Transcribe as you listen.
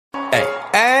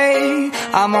ay,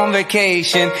 I'm on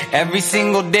vacation every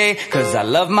single day, cause I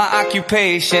love my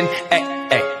occupation.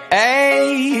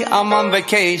 Ay, I'm on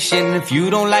vacation. If you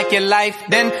don't like your life,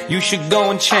 then you should go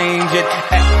and change it.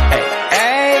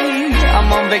 Ay,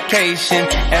 I'm on vacation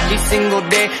every single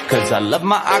day, cause I love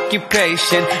my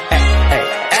occupation.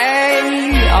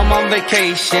 Ay, I'm on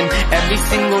vacation every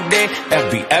single day,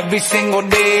 every single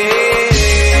day.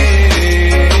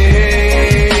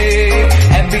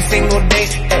 Every single day,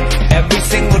 every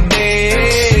single day.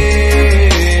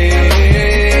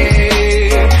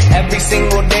 Every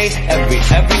single day,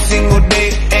 every single day.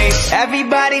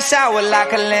 Everybody sour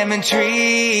like a lemon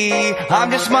tree.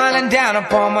 I'm just smiling down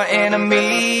upon my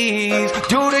enemies.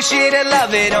 Do the shit I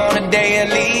love it on a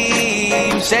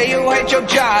daily. Say you hate your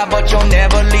job, but you'll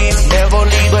never leave, never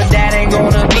leave. But that ain't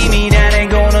gonna be me, that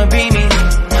ain't gonna be me.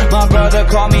 My brother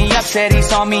called me up, said he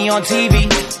saw me on TV.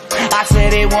 I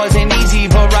said it wasn't easy,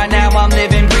 but right now I'm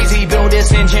living breezy. Build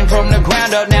this engine from the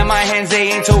ground up, now my hands,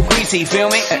 they ain't so greasy, feel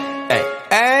me?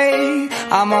 Ay,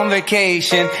 I'm on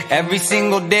vacation every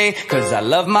single day, cause I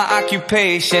love my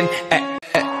occupation.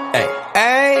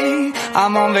 Ay,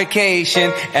 I'm on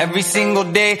vacation every single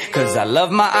day, cause I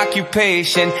love my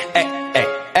occupation.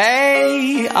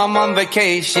 Ay, I'm on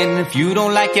vacation. If you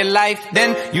don't like your life,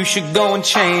 then you should go and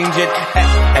change it.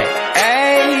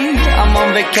 Ay, I'm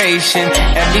on vacation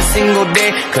every single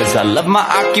day, cause I love my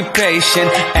occupation.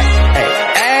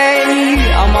 Ay,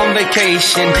 I'm on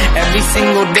vacation every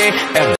single day.